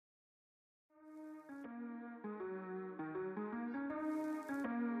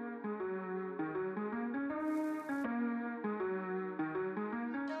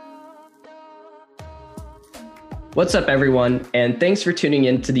What's up, everyone, and thanks for tuning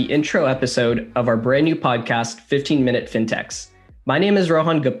in to the intro episode of our brand new podcast, 15 Minute FinTechs. My name is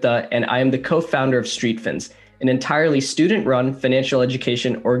Rohan Gupta, and I am the co-founder of StreetFins, an entirely student-run financial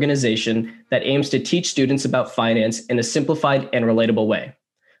education organization that aims to teach students about finance in a simplified and relatable way.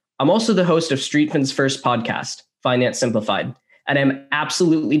 I'm also the host of StreetFins' first podcast, Finance Simplified, and I'm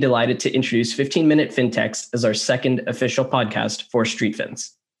absolutely delighted to introduce 15 Minute FinTechs as our second official podcast for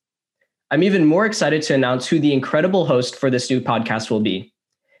StreetFins. I'm even more excited to announce who the incredible host for this new podcast will be.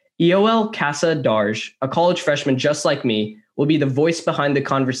 EOL Casa Darj, a college freshman just like me, will be the voice behind the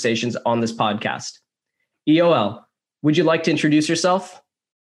conversations on this podcast. EOL, would you like to introduce yourself?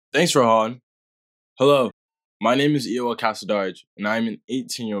 Thanks, Rohan. Hello, my name is EOL Casa Darj, and I'm an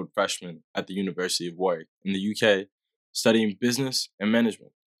 18-year-old freshman at the University of Warwick in the UK, studying business and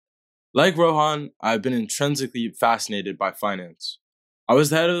management. Like Rohan, I've been intrinsically fascinated by finance. I was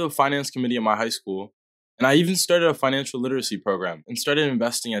the head of the finance committee at my high school, and I even started a financial literacy program and started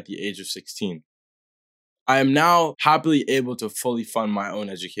investing at the age of 16. I am now happily able to fully fund my own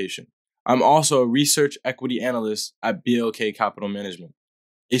education. I'm also a research equity analyst at BLK Capital Management,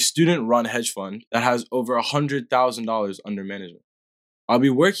 a student-run hedge fund that has over $100,000 under management. I'll be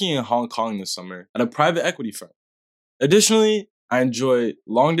working in Hong Kong this summer at a private equity firm. Additionally, I enjoy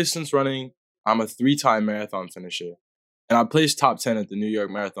long-distance running. I'm a 3-time marathon finisher, and I placed top 10 at the New York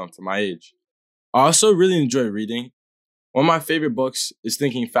Marathon for my age. I also really enjoy reading. One of my favorite books is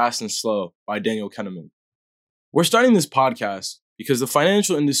Thinking Fast and Slow by Daniel Kahneman. We're starting this podcast because the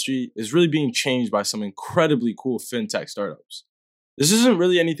financial industry is really being changed by some incredibly cool fintech startups. This isn't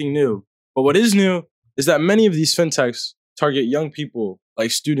really anything new, but what is new is that many of these fintechs target young people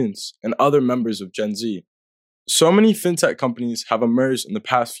like students and other members of Gen Z. So many fintech companies have emerged in the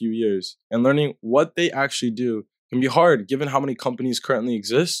past few years, and learning what they actually do can be hard given how many companies currently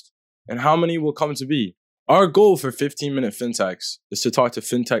exist and how many will come to be. Our goal for 15 Minute FinTechs is to talk to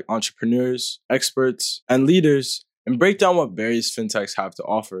fintech entrepreneurs, experts, and leaders and break down what various fintechs have to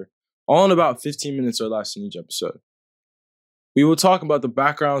offer, all in about 15 minutes or less in each episode. We will talk about the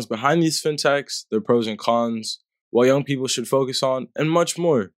backgrounds behind these fintechs, their pros and cons, what young people should focus on, and much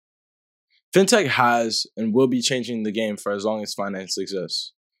more. Fintech has and will be changing the game for as long as finance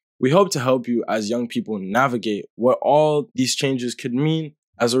exists. We hope to help you as young people navigate what all these changes could mean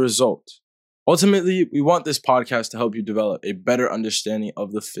as a result. Ultimately, we want this podcast to help you develop a better understanding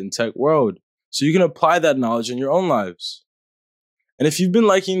of the fintech world so you can apply that knowledge in your own lives. And if you've been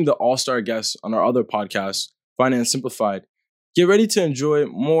liking the all-star guests on our other podcast, Finance Simplified, get ready to enjoy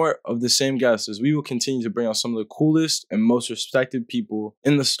more of the same guests as we will continue to bring on some of the coolest and most respected people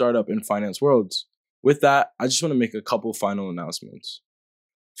in the startup and finance worlds. With that, I just want to make a couple final announcements.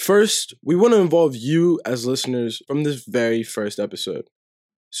 First, we want to involve you as listeners from this very first episode.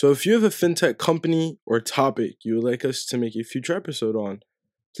 So if you have a fintech company or topic you would like us to make a future episode on,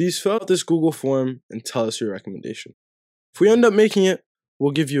 please fill out this Google form and tell us your recommendation. If we end up making it,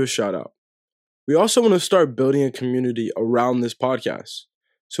 we'll give you a shout out. We also want to start building a community around this podcast.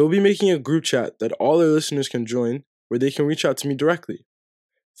 So we'll be making a group chat that all our listeners can join where they can reach out to me directly.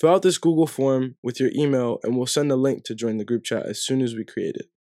 Fill out this Google form with your email and we'll send a link to join the group chat as soon as we create it.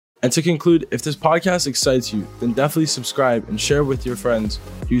 And to conclude, if this podcast excites you, then definitely subscribe and share with your friends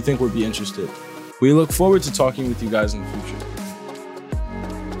who you think would be interested. We look forward to talking with you guys in the future.